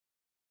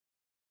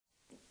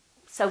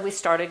so we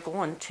started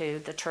going to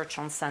the church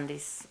on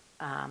Sundays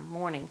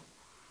morning,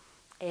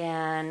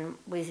 and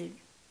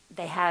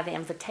they had an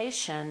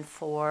invitation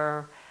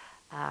for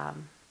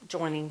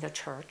joining the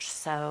church,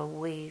 so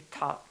we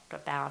talked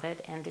about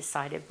it and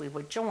decided we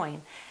would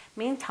join.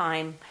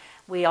 Meantime,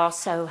 we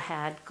also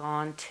had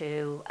gone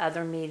to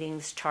other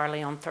meetings,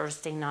 Charlie on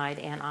Thursday night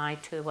and I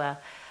to a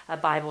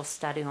Bible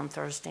study on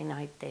Thursday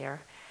night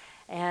there.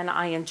 And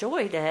I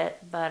enjoyed it,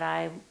 but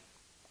I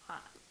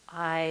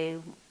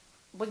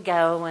would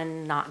go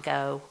and not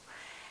go.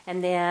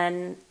 And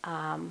then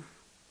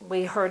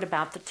we heard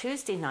about the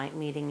Tuesday night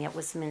meeting. It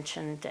was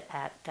mentioned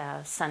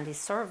at Sunday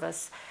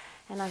service.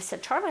 And I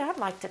said, Charlie, I'd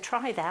like to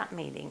try that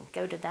meeting,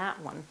 go to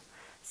that one.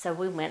 So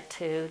we went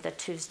to the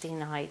Tuesday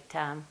night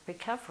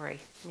recovery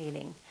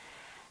meeting.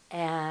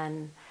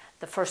 And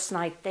the first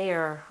night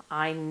there,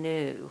 I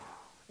knew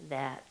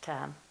that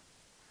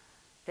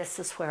this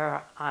is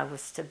where I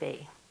was to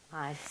be.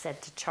 I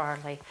said to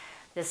Charlie,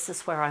 this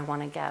is where I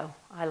want to go.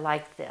 I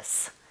like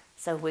this.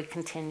 So we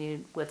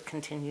continued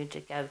to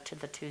go to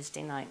the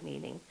Tuesday night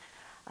meeting,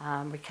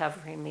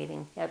 recovery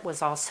meeting. It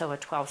was also a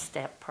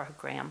 12-step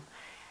program.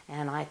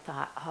 And I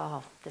thought,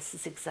 oh, this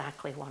is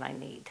exactly what I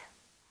need.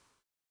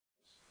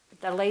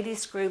 The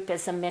ladies group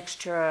is a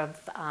mixture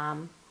of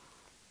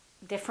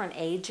different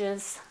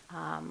ages.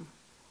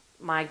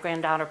 My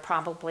granddaughter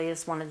probably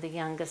is one of the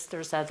youngest.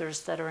 There's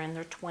others that are in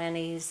their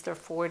 20s, their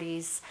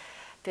 40s,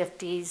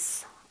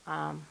 50s,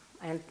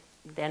 and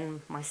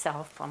then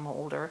myself, I'm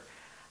older.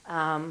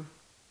 Right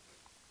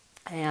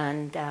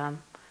now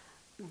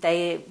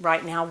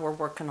we're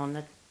working on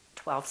the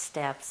 12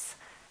 steps,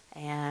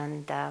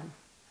 and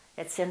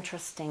it's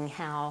interesting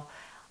how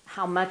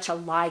much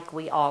alike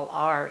we all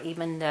are,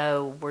 even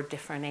though we're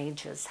different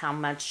ages, how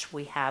much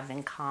we have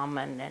in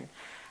common, and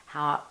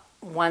how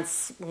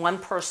once one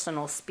person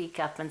will speak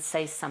up and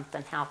say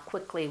something, how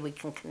quickly we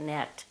can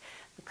connect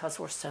because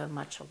we're so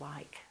much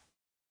alike.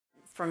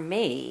 For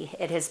me,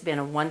 it has been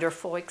a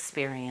wonderful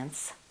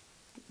experience,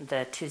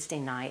 the Tuesday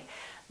night.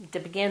 To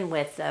begin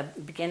with, the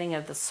beginning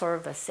of the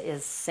service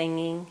is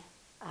singing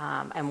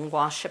and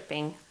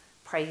worshiping,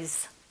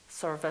 praise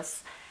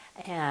service,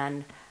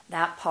 and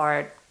that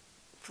part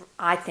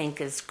I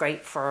think is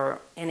great for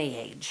any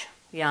age,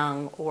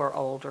 young or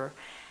older.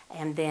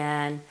 And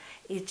then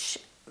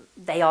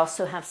they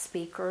also have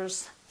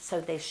speakers,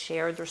 so they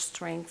share their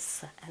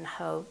strengths and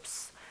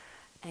hopes.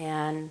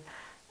 And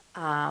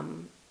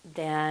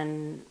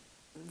then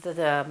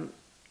the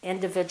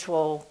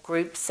individual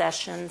group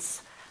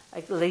sessions,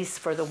 at least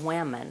for the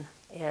women,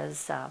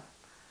 is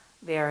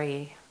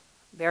very,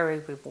 very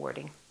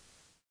rewarding.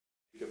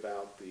 Think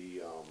about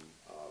the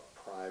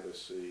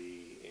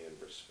privacy and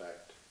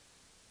respect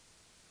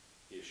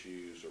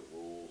issues or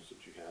rules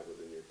that you have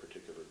within your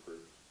particular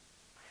group?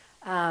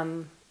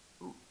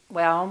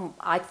 Well,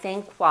 I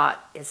think what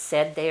is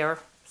said there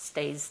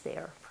stays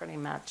there, pretty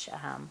much.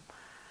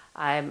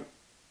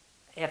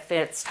 If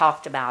it's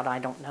talked about, I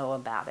don't know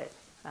about it.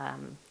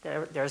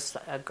 There's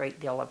a great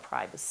deal of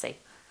privacy.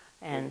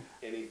 And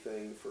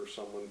anything for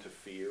someone to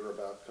fear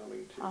about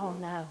coming to,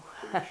 no.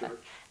 to the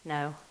church?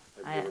 No.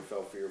 Have you ever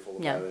felt fearful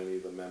no. about any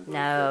of the members?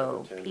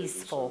 No, that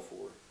peaceful. And so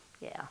forth?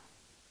 Yeah.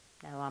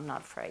 No, I'm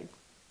not afraid.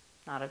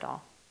 Not at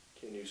all.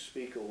 Can you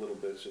speak a little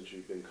bit, since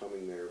you've been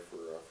coming there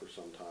for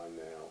some time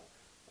now,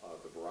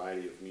 the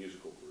variety of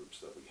musical groups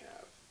that we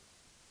have?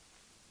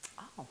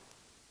 Oh.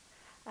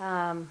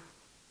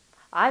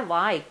 I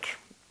like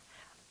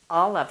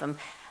all of them.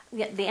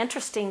 The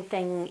interesting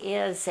thing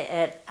is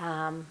it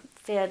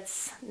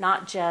fits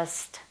not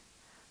just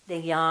the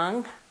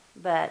young,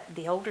 but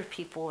the older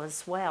people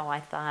as well.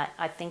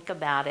 I think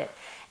about it,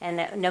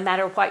 and no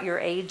matter what your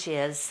age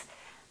is,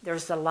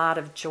 there's a lot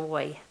of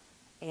joy,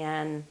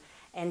 and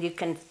you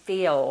can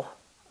feel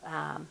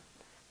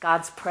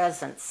God's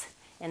presence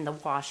in the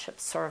worship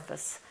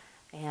service,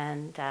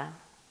 and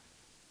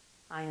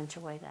I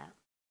enjoy that.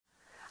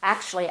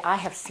 Actually, I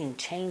have seen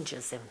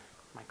changes in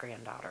my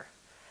granddaughter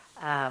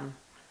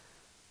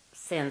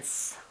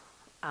since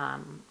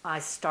I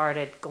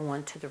started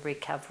going to the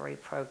recovery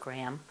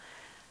program,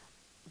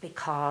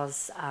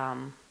 because,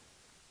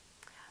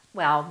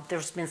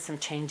 there's been some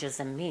changes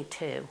in me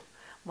too.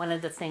 One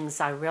of the things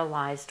I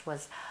realized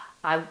was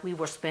we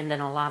were spending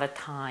a lot of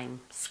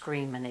time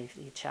screaming at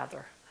each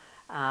other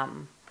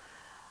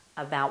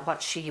about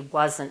what she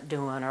wasn't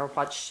doing, or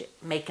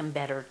making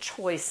better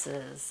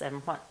choices,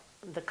 and what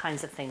the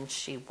kinds of things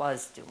she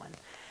was doing.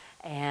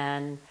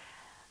 And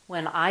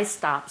when I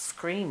stopped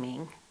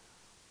screaming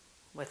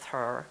with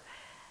her,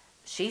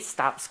 she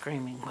stopped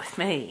screaming with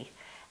me.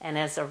 And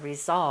as a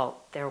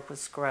result, there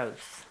was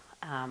growth.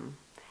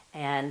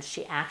 And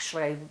she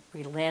actually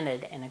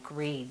relented and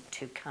agreed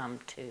to come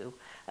to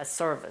a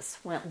service.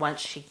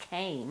 Once she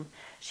came,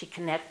 she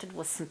connected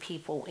with some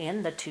people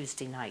in the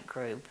Tuesday night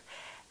group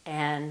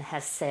and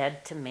has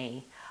said to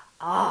me,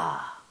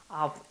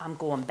 I'm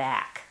going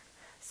back.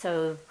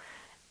 So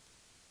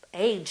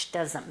age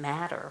doesn't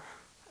matter.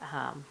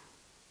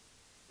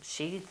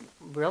 She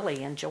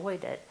really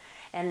enjoyed it.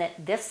 And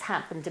this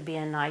happened to be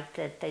a night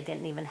that they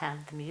didn't even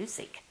have the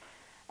music.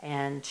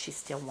 and she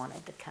still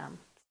wanted to come.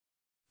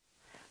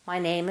 My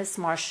name is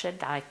Marcia,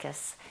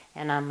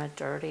 and I'm a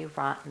dirty,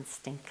 rotten,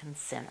 stinking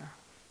sinner.